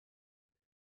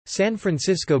San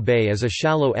Francisco Bay is a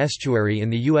shallow estuary in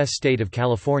the U.S. state of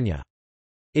California.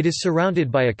 It is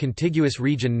surrounded by a contiguous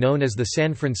region known as the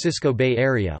San Francisco Bay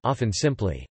Area, often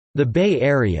simply, the Bay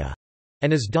Area,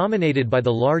 and is dominated by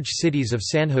the large cities of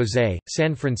San Jose,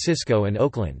 San Francisco and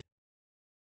Oakland.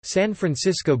 San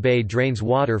Francisco Bay drains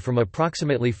water from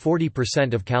approximately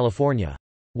 40% of California.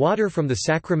 Water from the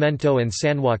Sacramento and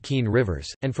San Joaquin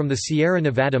rivers, and from the Sierra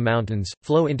Nevada mountains,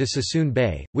 flow into Suisun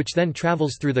Bay, which then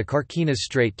travels through the Carquinez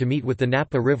Strait to meet with the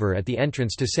Napa River at the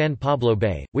entrance to San Pablo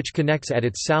Bay, which connects at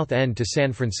its south end to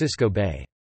San Francisco Bay.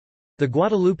 The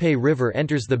Guadalupe River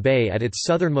enters the bay at its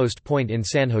southernmost point in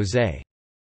San Jose.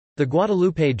 The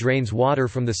Guadalupe drains water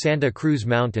from the Santa Cruz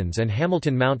Mountains and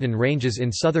Hamilton Mountain ranges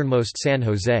in southernmost San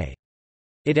Jose.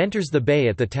 It enters the bay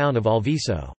at the town of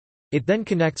Alviso. It then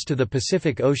connects to the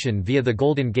Pacific Ocean via the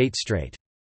Golden Gate Strait.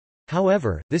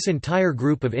 However, this entire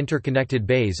group of interconnected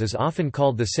bays is often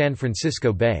called the San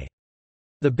Francisco Bay.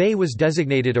 The bay was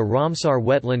designated a Ramsar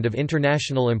wetland of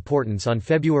international importance on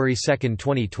February 2,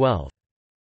 2012.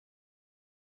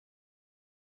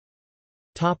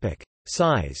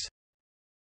 Size.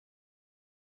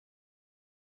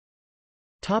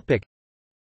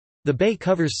 The bay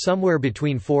covers somewhere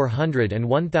between 400 and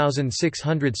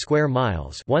 1,600 square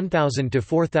miles, 1,000 to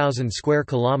 4,000 square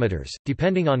kilometers,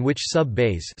 depending on which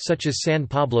sub-bays such as San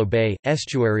Pablo Bay,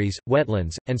 estuaries,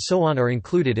 wetlands, and so on are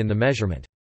included in the measurement.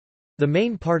 The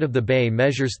main part of the bay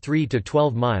measures 3 to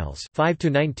 12 miles, 5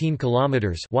 to 19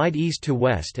 kilometers wide east to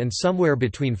west and somewhere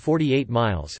between 48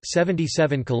 miles,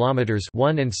 77 kilometers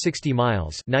 1 and 60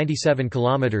 miles, 97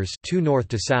 kilometers 2 north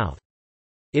to south.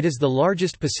 It is the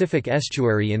largest Pacific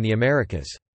estuary in the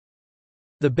Americas.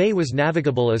 The bay was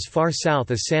navigable as far south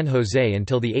as San Jose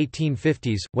until the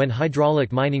 1850s, when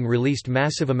hydraulic mining released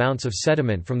massive amounts of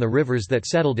sediment from the rivers that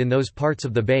settled in those parts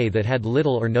of the bay that had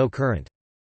little or no current.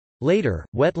 Later,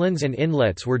 wetlands and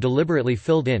inlets were deliberately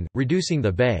filled in, reducing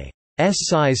the bay's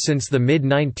size since the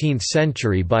mid-19th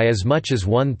century by as much as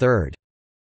one-third.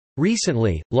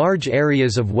 Recently, large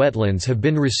areas of wetlands have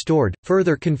been restored,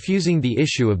 further confusing the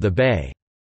issue of the bay's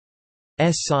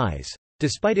size.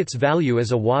 Despite its value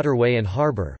as a waterway and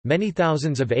harbor, many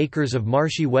thousands of acres of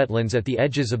marshy wetlands at the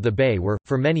edges of the bay were,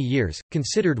 for many years,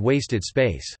 considered wasted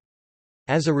space.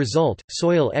 As a result,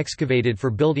 soil excavated for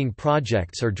building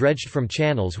projects or dredged from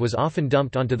channels was often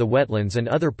dumped onto the wetlands and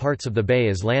other parts of the bay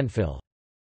as landfill.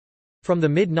 From the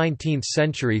mid-19th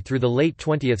century through the late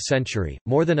 20th century,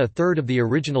 more than a third of the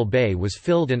original bay was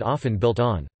filled and often built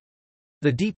on.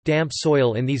 The deep, damp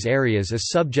soil in these areas is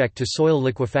subject to soil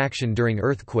liquefaction during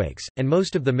earthquakes, and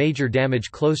most of the major damage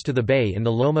close to the bay in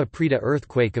the Loma Prieta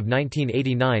earthquake of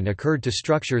 1989 occurred to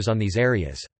structures on these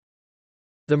areas.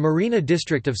 The Marina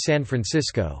District of San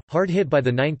Francisco, hard hit by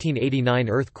the 1989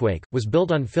 earthquake, was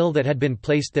built on fill that had been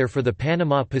placed there for the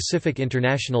Panama Pacific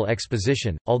International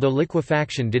Exposition, although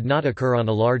liquefaction did not occur on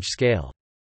a large scale.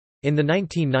 In the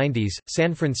 1990s,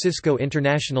 San Francisco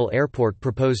International Airport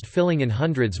proposed filling in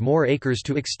hundreds more acres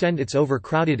to extend its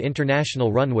overcrowded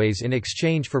international runways in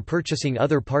exchange for purchasing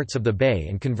other parts of the bay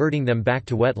and converting them back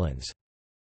to wetlands.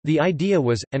 The idea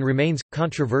was, and remains,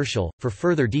 controversial. For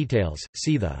further details,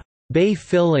 see the Bay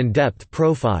Fill and Depth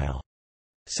Profile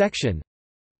section.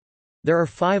 There are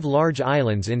 5 large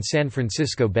islands in San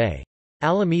Francisco Bay.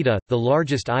 Alameda, the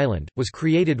largest island, was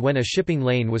created when a shipping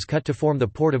lane was cut to form the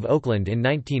Port of Oakland in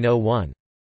 1901.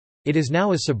 It is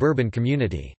now a suburban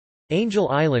community. Angel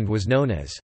Island was known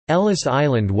as Ellis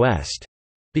Island West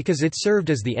because it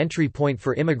served as the entry point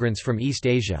for immigrants from East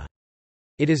Asia.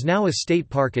 It is now a state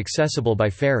park accessible by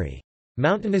ferry.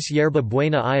 Mountainous Yerba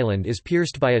Buena Island is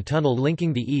pierced by a tunnel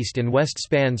linking the east and west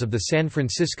spans of the San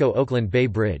Francisco-Oakland Bay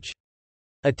Bridge.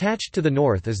 Attached to the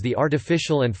north is the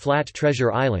artificial and flat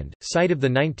Treasure Island, site of the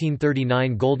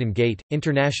 1939 Golden Gate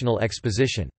International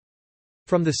Exposition.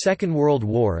 From the Second World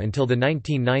War until the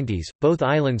 1990s, both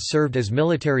islands served as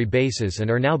military bases and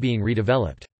are now being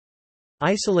redeveloped.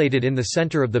 Isolated in the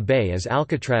center of the bay is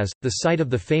Alcatraz, the site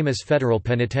of the famous federal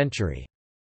penitentiary.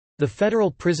 The federal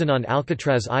prison on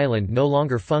Alcatraz Island no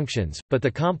longer functions, but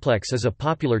the complex is a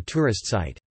popular tourist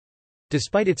site.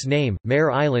 Despite its name,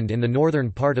 Mare Island in the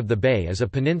northern part of the bay is a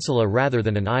peninsula rather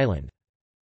than an island.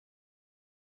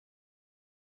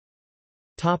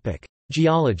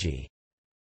 Geology.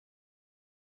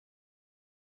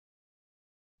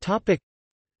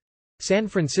 San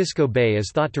Francisco Bay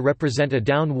is thought to represent a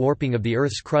down-warping of the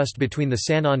Earth's crust between the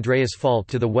San Andreas Fault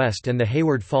to the west and the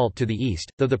Hayward Fault to the east,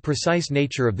 though the precise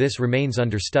nature of this remains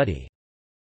under study.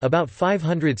 About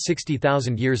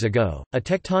 560,000 years ago, a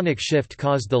tectonic shift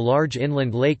caused the large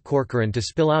inland Lake Corcoran to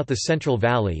spill out the Central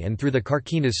Valley and through the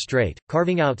Carquinez Strait,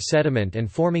 carving out sediment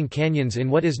and forming canyons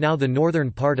in what is now the northern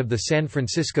part of the San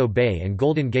Francisco Bay and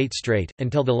Golden Gate Strait.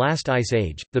 Until the last ice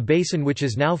age, the basin which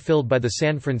is now filled by the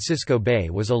San Francisco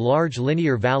Bay was a large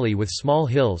linear valley with small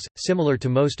hills, similar to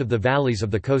most of the valleys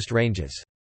of the Coast Ranges.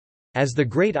 As the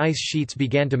great ice sheets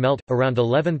began to melt, around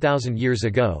 11,000 years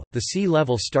ago, the sea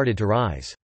level started to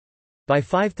rise. By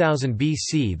 5000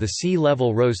 BC the sea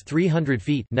level rose 300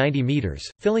 feet 90 meters,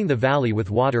 filling the valley with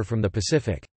water from the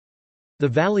Pacific. The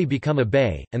valley became a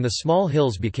bay, and the small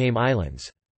hills became islands.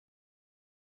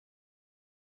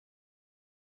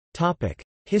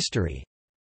 History.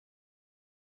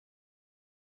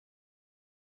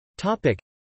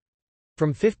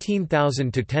 From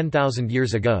 15,000 to 10,000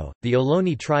 years ago, the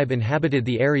Ohlone tribe inhabited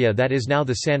the area that is now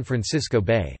the San Francisco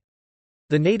Bay.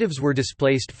 The natives were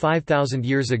displaced 5,000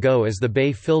 years ago as the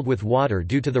bay filled with water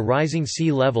due to the rising sea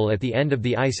level at the end of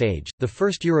the Ice Age. The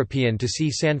first European to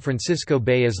see San Francisco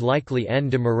Bay is likely N.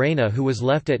 de Morena, who was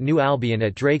left at New Albion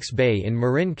at Drake's Bay in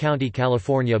Marin County,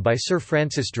 California by Sir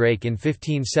Francis Drake in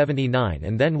 1579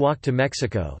 and then walked to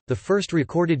Mexico. The first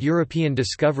recorded European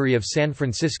discovery of San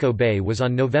Francisco Bay was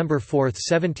on November 4,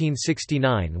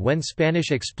 1769, when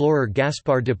Spanish explorer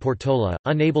Gaspar de Portola,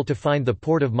 unable to find the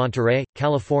port of Monterey,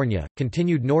 California, continued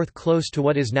north close to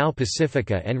what is now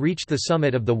Pacifica and reached the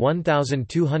summit of the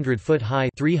 1,200-foot-high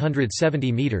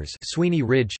 (370 meters) Sweeney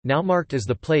Ridge, now marked as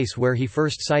the place where he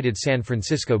first sighted San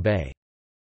Francisco Bay.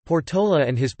 Portola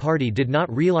and his party did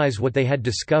not realize what they had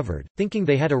discovered, thinking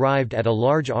they had arrived at a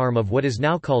large arm of what is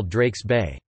now called Drake's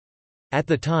Bay. At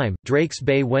the time, Drake's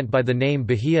Bay went by the name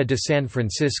Bahia de San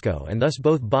Francisco, and thus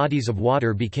both bodies of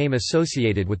water became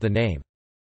associated with the name.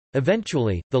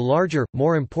 Eventually, the larger,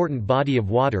 more important body of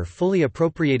water fully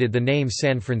appropriated the name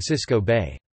San Francisco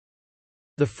Bay.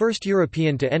 The first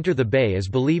European to enter the bay is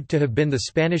believed to have been the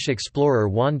Spanish explorer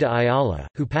Juan de Ayala,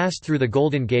 who passed through the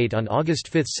Golden Gate on August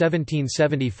 5,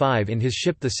 1775 in his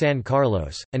ship the San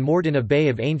Carlos, and moored in a bay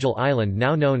of Angel Island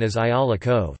now known as Ayala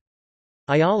Cove.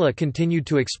 Ayala continued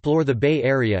to explore the Bay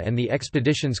Area, and the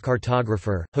expedition's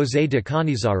cartographer, José de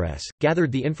Canizares,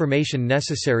 gathered the information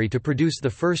necessary to produce the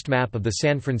first map of the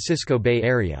San Francisco Bay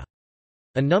Area.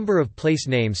 A number of place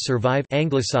names survive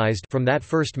anglicized from that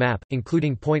first map,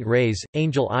 including Point Reyes,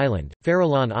 Angel Island,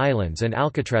 Farallon Islands and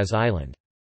Alcatraz Island.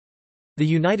 The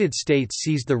United States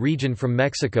seized the region from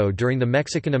Mexico during the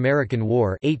Mexican-American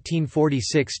War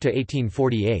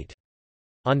 1846–1848.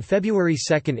 On February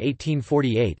 2,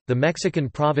 1848, the Mexican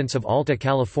province of Alta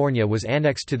California was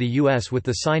annexed to the U.S. with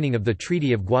the signing of the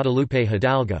Treaty of Guadalupe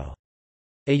Hidalgo.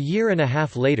 A year and a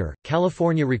half later,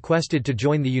 California requested to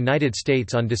join the United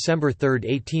States on December 3,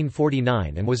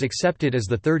 1849 and was accepted as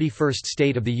the 31st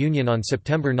state of the Union on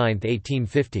September 9,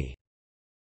 1850.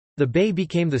 The bay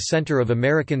became the center of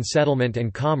American settlement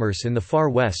and commerce in the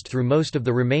far west through most of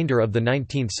the remainder of the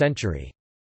 19th century.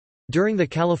 During the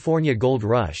California Gold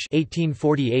Rush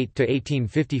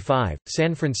 1848–1855,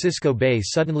 San Francisco Bay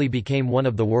suddenly became one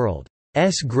of the world's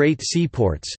great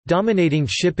seaports, dominating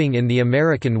shipping in the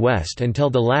American West until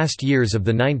the last years of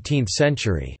the 19th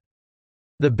century.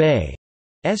 The bay's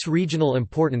regional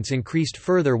importance increased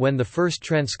further when the first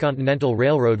transcontinental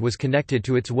railroad was connected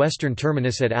to its western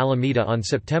terminus at Alameda on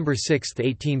September 6,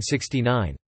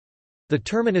 1869. The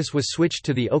terminus was switched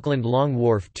to the Oakland Long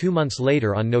Wharf 2 months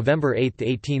later on November 8,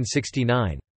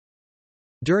 1869.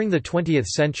 During the 20th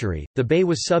century, the bay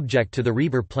was subject to the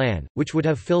Reber Plan, which would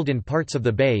have filled in parts of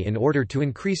the bay in order to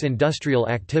increase industrial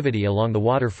activity along the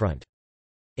waterfront.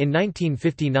 In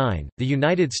 1959, the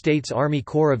United States Army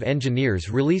Corps of Engineers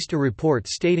released a report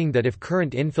stating that if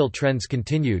current infill trends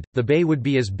continued, the bay would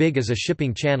be as big as a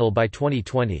shipping channel by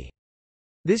 2020.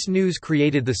 This news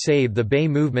created the Save the Bay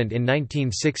movement in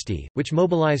 1960, which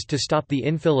mobilized to stop the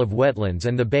infill of wetlands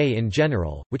and the bay in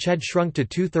general, which had shrunk to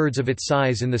two-thirds of its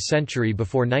size in the century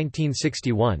before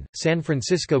 1961. San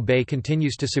Francisco Bay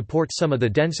continues to support some of the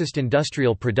densest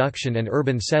industrial production and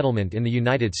urban settlement in the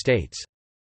United States.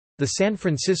 The San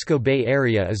Francisco Bay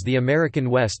Area is the American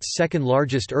West's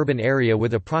second-largest urban area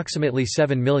with approximately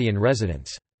 7 million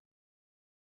residents.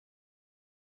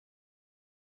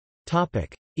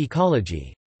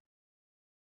 Ecology.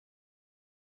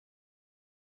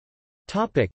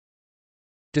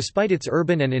 Despite its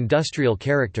urban and industrial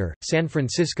character, San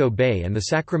Francisco Bay and the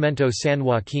Sacramento-San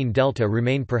Joaquin Delta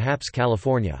remain perhaps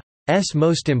California's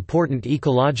most important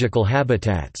ecological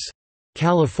habitats.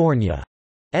 California's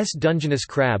Dungeness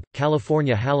crab,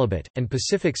 California halibut, and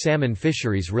Pacific salmon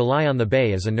fisheries rely on the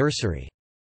bay as a nursery.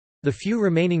 The few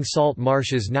remaining salt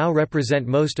marshes now represent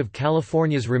most of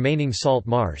California's remaining salt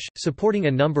marsh, supporting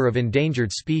a number of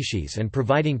endangered species and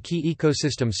providing key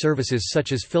ecosystem services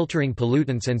such as filtering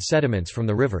pollutants and sediments from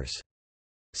the rivers.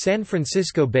 San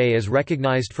Francisco Bay is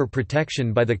recognized for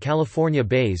protection by the California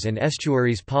Bays and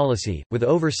Estuaries Policy, with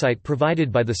oversight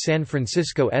provided by the San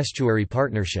Francisco Estuary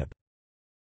Partnership.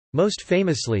 Most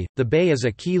famously, the bay is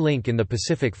a key link in the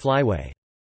Pacific Flyway.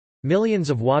 Millions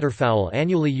of waterfowl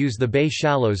annually use the bay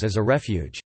shallows as a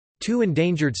refuge. Two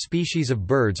endangered species of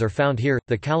birds are found here,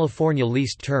 the California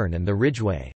least tern and the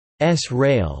Ridgway's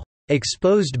rail.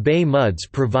 Exposed bay muds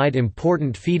provide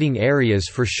important feeding areas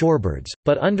for shorebirds,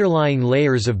 but underlying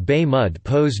layers of bay mud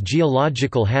pose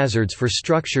geological hazards for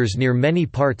structures near many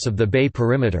parts of the bay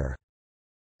perimeter.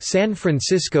 San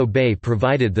Francisco Bay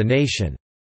provided the nation's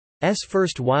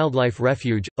first wildlife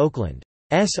refuge, Oakland's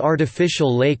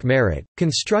artificial Lake Merritt,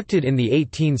 constructed in the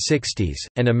 1860s,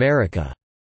 and America's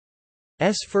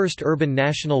first urban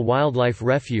national wildlife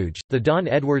refuge, the Don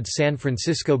Edwards San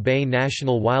Francisco Bay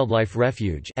National Wildlife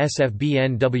Refuge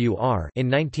 (SFBNWR) in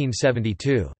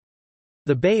 1972.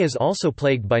 The bay is also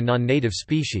plagued by non-native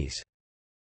species.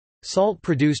 Salt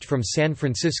produced from San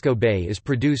Francisco Bay is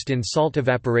produced in salt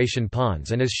evaporation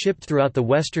ponds and is shipped throughout the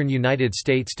western United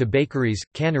States to bakeries,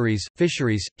 canneries,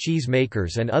 fisheries, cheese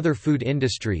makers and other food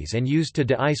industries and used to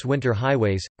de-ice winter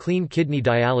highways, clean kidney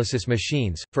dialysis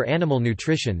machines, for animal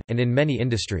nutrition, and in many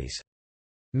industries.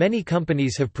 Many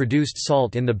companies have produced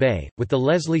salt in the bay, with the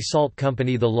Leslie Salt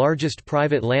Company the largest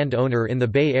private land owner in the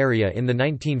Bay Area in the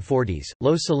 1940s.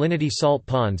 Low salinity salt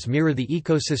ponds mirror the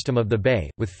ecosystem of the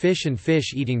bay, with fish and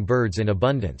fish-eating birds in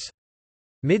abundance.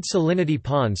 Mid-salinity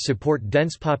ponds support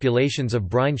dense populations of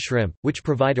brine shrimp, which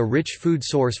provide a rich food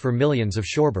source for millions of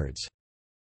shorebirds.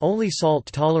 Only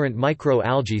salt-tolerant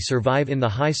microalgae survive in the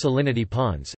high salinity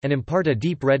ponds, and impart a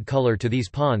deep red color to these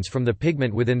ponds from the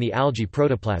pigment within the algae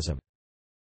protoplasm.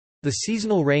 The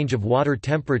seasonal range of water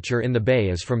temperature in the bay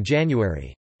is from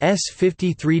January's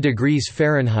 53 degrees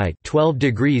Fahrenheit 12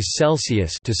 degrees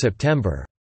Celsius to September's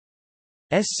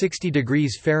 60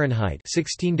 degrees Fahrenheit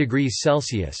 16 degrees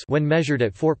Celsius when measured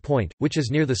at Fort Point, which is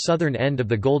near the southern end of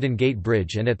the Golden Gate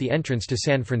Bridge and at the entrance to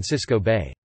San Francisco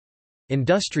Bay.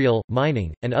 Industrial,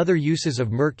 mining, and other uses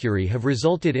of mercury have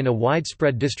resulted in a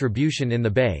widespread distribution in the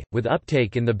bay, with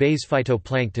uptake in the bay's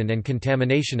phytoplankton and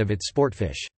contamination of its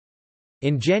sportfish.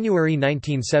 In January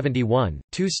 1971,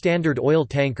 two Standard Oil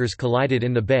tankers collided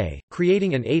in the bay,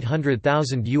 creating an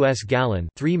 800,000 U.S. gallon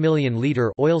 (3 million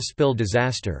liter) oil spill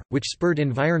disaster, which spurred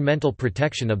environmental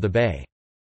protection of the bay.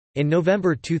 In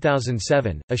November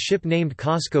 2007, a ship named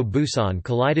Costco Busan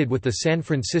collided with the San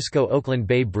Francisco-Oakland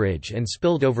Bay Bridge and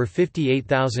spilled over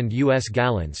 58,000 U.S.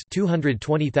 gallons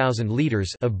 (220,000 liters)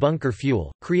 of bunker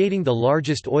fuel, creating the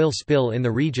largest oil spill in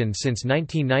the region since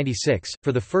 1996.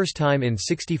 For the first time in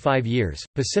 65 years,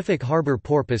 Pacific Harbor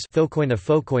porpoise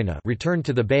returned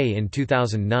to the bay in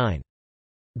 2009.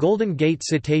 Golden Gate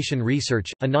Cetacean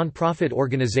Research, a non-profit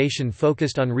organization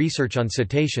focused on research on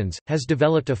cetaceans, has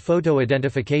developed a photo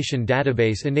identification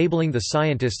database enabling the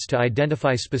scientists to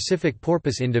identify specific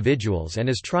porpoise individuals and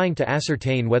is trying to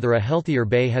ascertain whether a healthier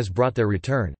bay has brought their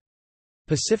return.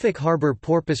 Pacific Harbor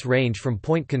porpoise range from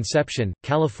Point Conception,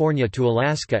 California to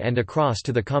Alaska and across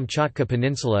to the Kamchatka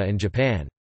Peninsula and Japan.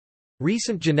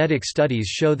 Recent genetic studies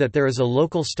show that there is a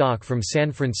local stock from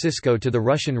San Francisco to the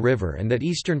Russian River and that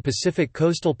eastern Pacific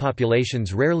coastal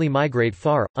populations rarely migrate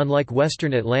far, unlike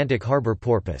western Atlantic harbor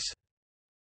porpoise.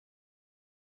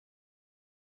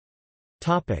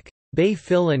 Bay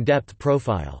fill and depth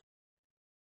profile.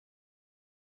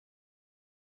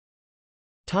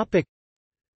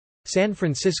 San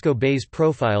Francisco Bay's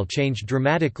profile changed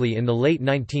dramatically in the late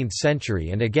 19th century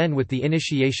and again with the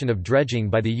initiation of dredging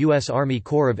by the U.S. Army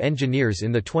Corps of Engineers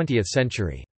in the 20th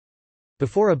century.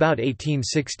 Before about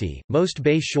 1860, most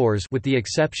bay shores with the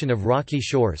exception of rocky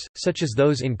shores, such as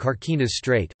those in Carquinez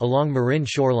Strait, along Marin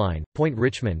shoreline, Point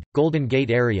Richmond, Golden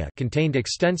Gate area contained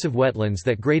extensive wetlands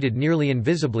that graded nearly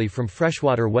invisibly from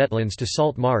freshwater wetlands to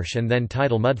salt marsh and then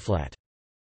tidal mudflat.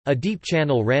 A deep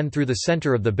channel ran through the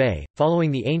center of the bay,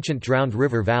 following the ancient drowned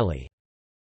river valley.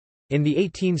 In the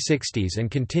 1860s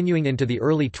and continuing into the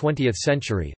early 20th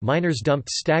century, miners dumped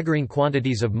staggering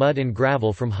quantities of mud and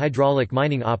gravel from hydraulic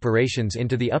mining operations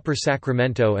into the upper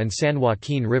Sacramento and San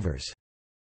Joaquin rivers.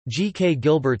 G. K.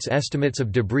 Gilbert's estimates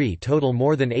of debris total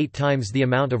more than 8 times the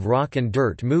amount of rock and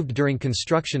dirt moved during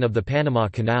construction of the Panama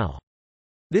Canal.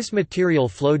 This material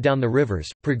flowed down the rivers,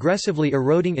 progressively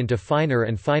eroding into finer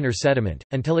and finer sediment,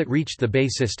 until it reached the bay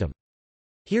system.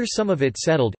 Here some of it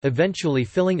settled, eventually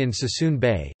filling in Suisun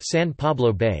Bay, San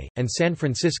Pablo Bay, and San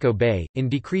Francisco Bay, in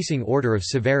decreasing order of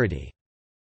severity.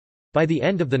 By the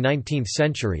end of the 19th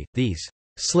century, these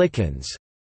slickens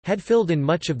had filled in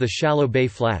much of the shallow bay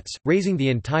flats, raising the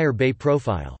entire bay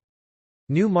profile.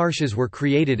 New marshes were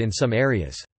created in some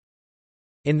areas.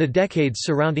 In the decades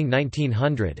surrounding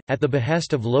 1900, at the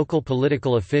behest of local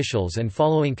political officials and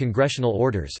following congressional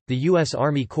orders, the U.S.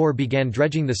 Army Corps began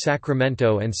dredging the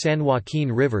Sacramento and San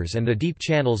Joaquin rivers and the deep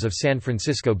channels of San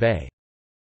Francisco Bay.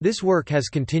 This work has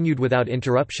continued without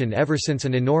interruption ever since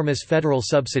an enormous federal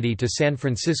subsidy to San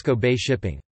Francisco Bay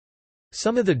shipping.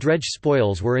 Some of the dredge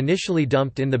spoils were initially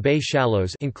dumped in the bay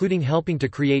shallows, including helping to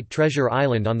create Treasure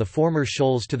Island on the former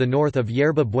shoals to the north of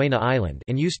Yerba Buena Island,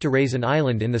 and used to raise an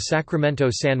island in the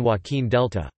Sacramento-San Joaquin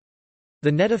Delta.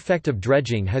 The net effect of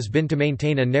dredging has been to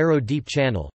maintain a narrow deep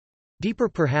channel, deeper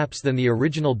perhaps than the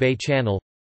original bay channel,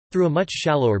 through a much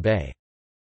shallower bay.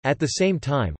 At the same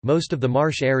time, most of the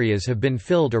marsh areas have been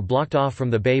filled or blocked off from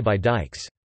the bay by dikes.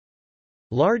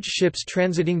 Large ships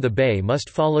transiting the bay must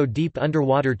follow deep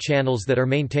underwater channels that are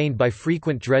maintained by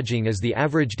frequent dredging, as the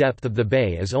average depth of the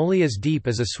bay is only as deep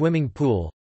as a swimming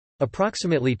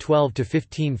pool—approximately 12 to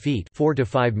 15 feet 4 to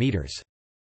 5 meters.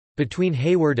 Between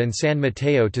Hayward and San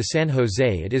Mateo to San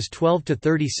Jose it is 12 to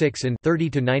 36 and 30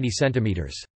 to 90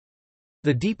 centimeters.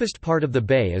 The deepest part of the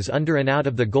bay is under and out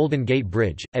of the Golden Gate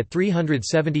Bridge, at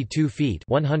 372 feet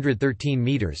 113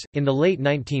 meters. In the late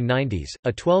 1990s,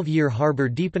 a 12-year harbor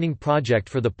deepening project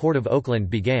for the Port of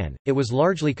Oakland began. It was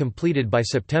largely completed by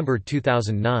September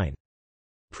 2009.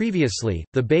 Previously,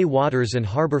 the bay waters and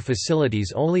harbor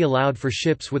facilities only allowed for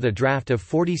ships with a draft of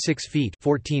 46 feet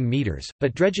 14 meters,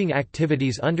 but dredging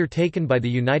activities undertaken by the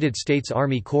United States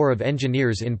Army Corps of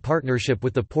Engineers in partnership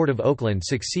with the Port of Oakland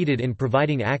succeeded in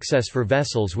providing access for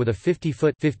vessels with a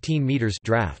 50-foot 15 meters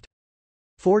draft.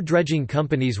 4 dredging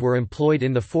companies were employed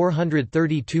in the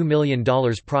 $432 million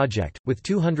project, with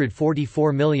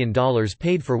 $244 million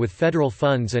paid for with federal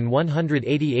funds and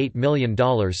 $188 million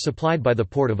supplied by the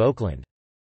Port of Oakland.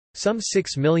 Some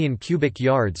 6 million cubic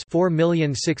yards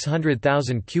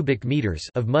 (4,600,000 cubic meters)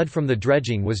 of mud from the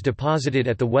dredging was deposited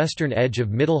at the western edge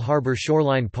of Middle Harbor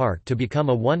Shoreline Park to become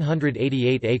a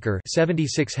 188-acre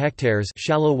 (76 hectares)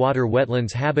 shallow water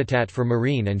wetlands habitat for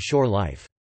marine and shore life.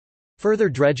 Further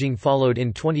dredging followed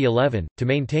in 2011, to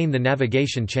maintain the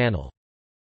navigation channel.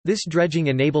 This dredging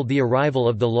enabled the arrival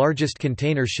of the largest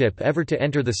container ship ever to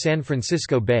enter the San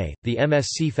Francisco Bay, the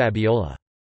MSC Fabiola.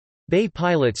 Bay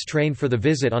pilots trained for the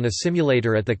visit on a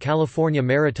simulator at the California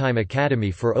Maritime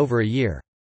Academy for over a year.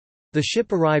 The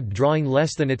ship arrived drawing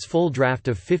less than its full draft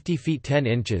of 50 feet 10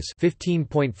 inches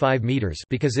 (15.5 meters)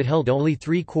 because it held only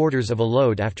 3/4 of a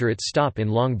load after its stop in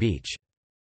Long Beach.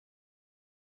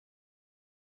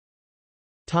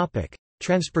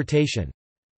 Transportation.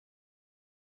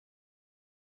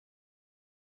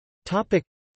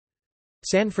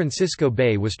 San Francisco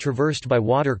Bay was traversed by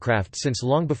watercraft since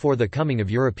long before the coming of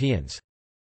Europeans.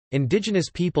 Indigenous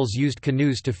peoples used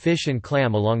canoes to fish and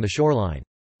clam along the shoreline.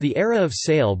 The era of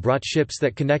sail brought ships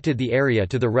that connected the area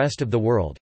to the rest of the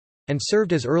world—and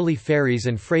served as early ferries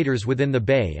and freighters within the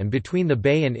bay and between the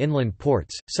bay and inland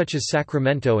ports, such as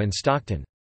Sacramento and Stockton.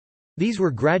 These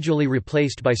were gradually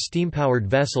replaced by steam-powered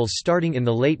vessels starting in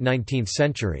the late 19th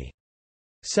century.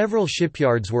 Several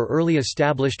shipyards were early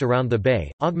established around the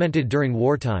bay, augmented during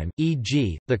wartime,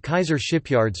 e.g., the Kaiser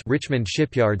Shipyards, Richmond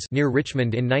Shipyards near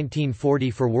Richmond in 1940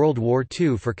 for World War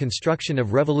II for construction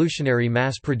of revolutionary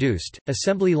mass-produced,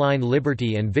 assembly line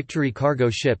Liberty and Victory cargo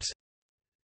ships.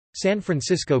 San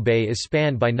Francisco Bay is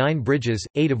spanned by 9 bridges,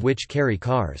 8 of which carry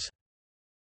cars.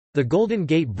 The Golden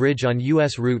Gate Bridge on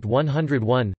U.S. Route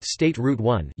 101, State Route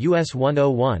 1 US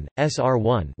 101,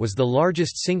 SR1 was the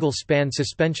largest single-span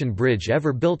suspension bridge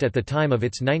ever built at the time of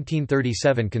its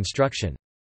 1937 construction.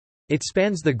 It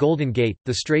spans the Golden Gate,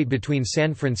 the strait between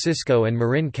San Francisco and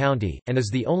Marin County, and is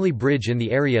the only bridge in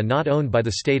the area not owned by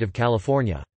the state of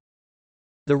California.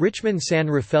 The Richmond-San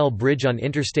Rafael Bridge on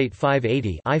Interstate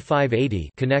 580 I-580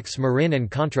 connects Marin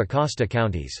and Contra Costa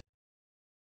counties.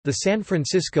 The San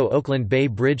Francisco-Oakland Bay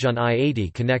Bridge on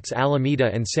I-80 connects Alameda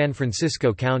and San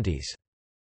Francisco counties.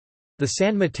 The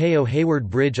San Mateo-Hayward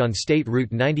Bridge on State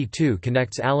Route 92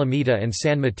 connects Alameda and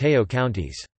San Mateo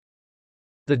counties.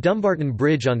 The Dumbarton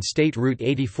Bridge on State Route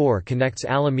 84 connects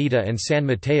Alameda and San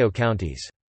Mateo counties.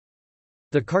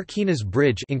 The Carquinez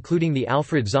Bridge, including the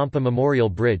Alfred Zampa Memorial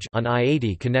Bridge, on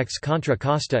I-80 connects Contra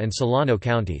Costa and Solano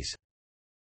counties.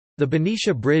 The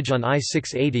Benicia Bridge on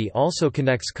I-680 also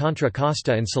connects Contra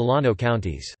Costa and Solano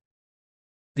counties.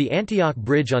 The Antioch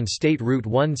Bridge on State Route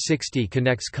 160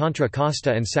 connects Contra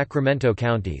Costa and Sacramento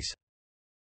counties.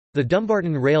 The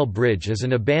Dumbarton Rail Bridge is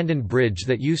an abandoned bridge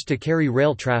that used to carry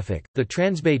rail traffic. The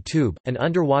Transbay Tube, an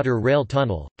underwater rail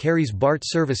tunnel, carries BART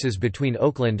services between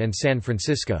Oakland and San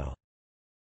Francisco.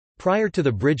 Prior to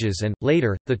the bridges and,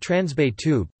 later, the Transbay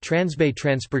Tube, Transbay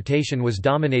transportation was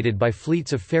dominated by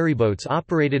fleets of ferryboats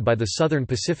operated by the Southern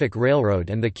Pacific Railroad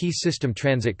and the Key System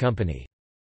Transit Company.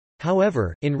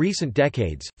 However, in recent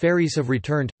decades, ferries have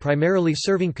returned, primarily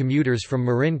serving commuters from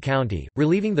Marin County,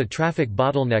 relieving the traffic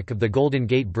bottleneck of the Golden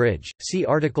Gate Bridge. See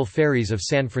article Ferries of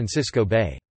San Francisco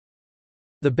Bay.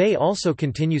 The bay also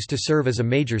continues to serve as a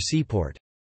major seaport.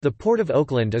 The Port of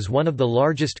Oakland is one of the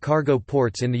largest cargo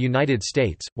ports in the United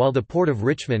States, while the Port of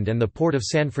Richmond and the Port of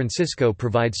San Francisco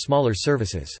provide smaller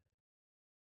services.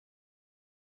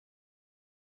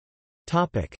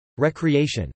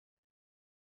 Recreation.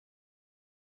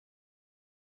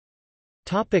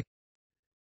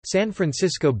 San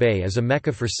Francisco Bay is a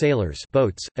mecca for sailors,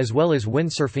 boats, as well as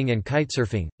windsurfing and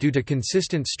kitesurfing, due to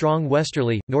consistent strong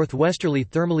westerly, northwesterly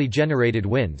thermally generated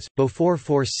winds. Beaufort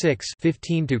force 6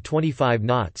 (15 to 25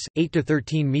 knots, 8 to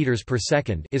 13 meters per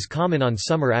second) is common on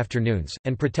summer afternoons,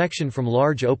 and protection from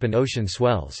large open ocean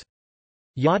swells.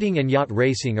 Yachting and yacht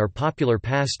racing are popular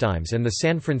pastimes, and the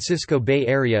San Francisco Bay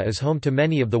Area is home to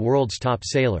many of the world's top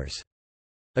sailors.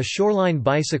 A shoreline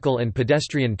bicycle and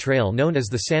pedestrian trail known as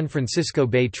the San Francisco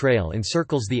Bay Trail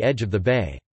encircles the edge of the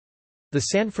bay. The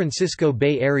San Francisco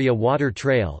Bay Area Water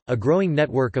Trail, a growing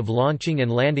network of launching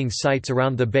and landing sites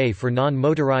around the bay for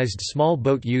non-motorized small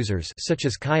boat users such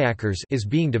as kayakers, is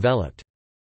being developed.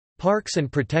 Parks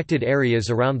and protected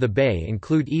areas around the bay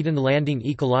include Eden Landing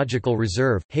Ecological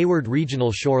Reserve, Hayward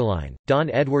Regional Shoreline, Don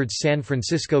Edwards San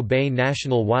Francisco Bay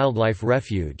National Wildlife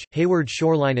Refuge, Hayward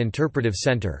Shoreline Interpretive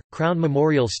Center, Crown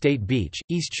Memorial State Beach,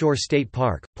 East Shore State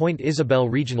Park, Point Isabel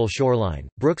Regional Shoreline,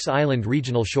 Brooks Island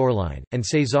Regional Shoreline, and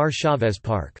Cesar Chavez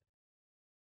Park.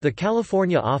 The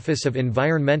California Office of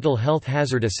Environmental Health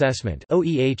Hazard Assessment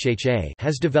 (OEHHA)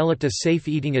 has developed a safe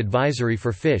eating advisory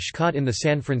for fish caught in the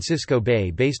San Francisco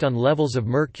Bay based on levels of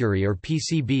mercury or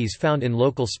PCBs found in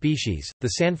local species. The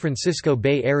San Francisco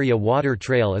Bay Area Water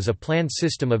Trail is a planned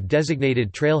system of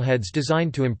designated trailheads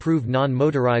designed to improve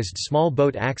non-motorized small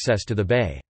boat access to the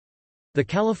bay. The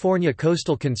California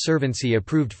Coastal Conservancy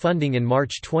approved funding in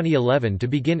March 2011 to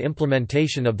begin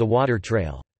implementation of the water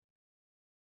trail.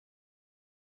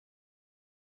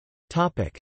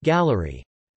 Gallery.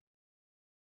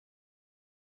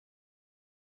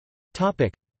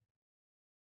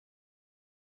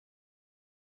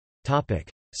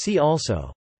 See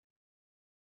also.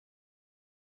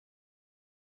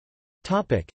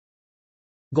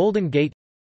 Golden Gate,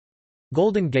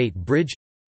 Golden Gate Bridge,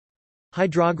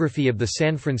 Hydrography of the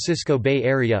San Francisco Bay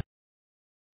Area,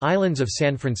 Islands of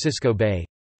San Francisco Bay.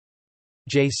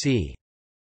 J.C.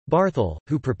 Barthel,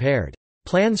 who prepared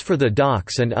Plans for the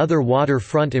Docks and Other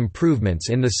Waterfront Improvements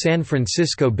in the San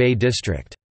Francisco Bay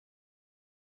District.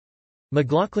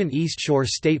 McLaughlin East Shore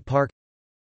State Park,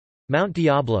 Mount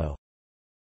Diablo,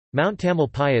 Mount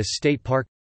Tamalpais State Park,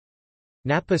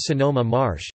 Napa-Sonoma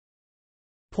Marsh,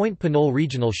 Point Pinole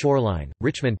Regional Shoreline,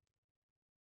 Richmond.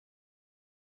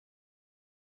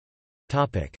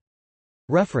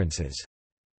 References.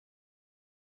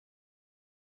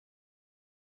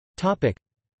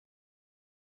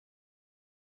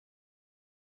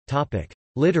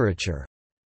 Literature.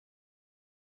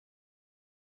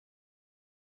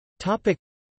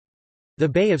 The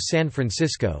Bay of San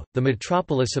Francisco, the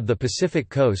metropolis of the Pacific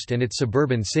Coast and its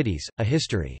suburban cities, A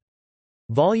History.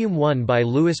 Volume 1 by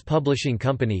Lewis Publishing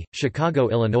Company, Chicago,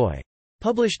 Illinois.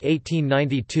 Published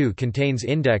 1892. Contains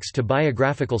index to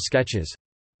biographical sketches.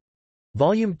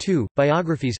 Volume 2,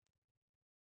 Biographies.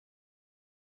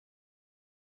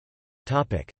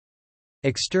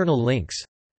 External links.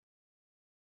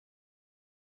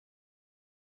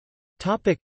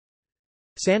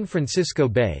 San Francisco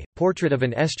Bay, Portrait of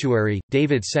an Estuary,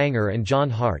 David Sanger and John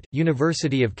Hart,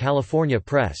 University of California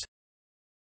Press.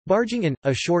 Barging in,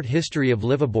 A Short History of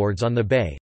Liveaboards on the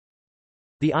Bay.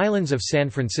 The Islands of San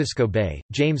Francisco Bay,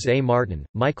 James A. Martin,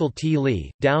 Michael T.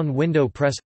 Lee, Down Window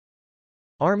Press.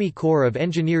 Army Corps of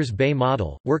Engineers Bay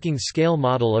Model, Working Scale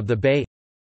Model of the Bay.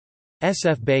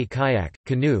 SF Bay Kayak,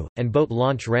 Canoe, and Boat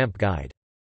Launch Ramp Guide.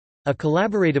 A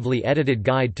collaboratively edited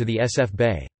guide to the SF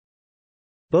Bay.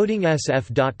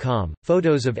 BoatingSF.com,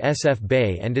 photos of SF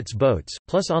Bay and its boats,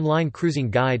 plus online cruising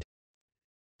guide.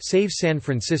 Save San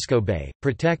Francisco Bay,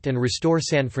 Protect and Restore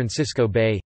San Francisco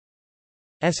Bay.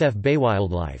 SF Bay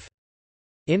Wildlife.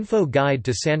 Info Guide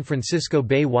to San Francisco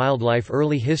Bay Wildlife.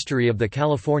 Early History of the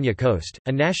California Coast,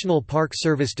 a National Park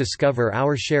Service. Discover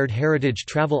Our Shared Heritage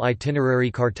Travel Itinerary.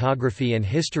 Cartography and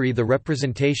History. The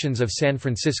Representations of San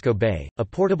Francisco Bay, a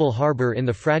portable harbor in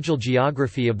the fragile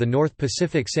geography of the North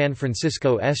Pacific. San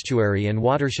Francisco Estuary and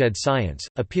Watershed Science,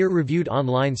 a peer-reviewed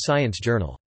online science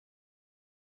journal.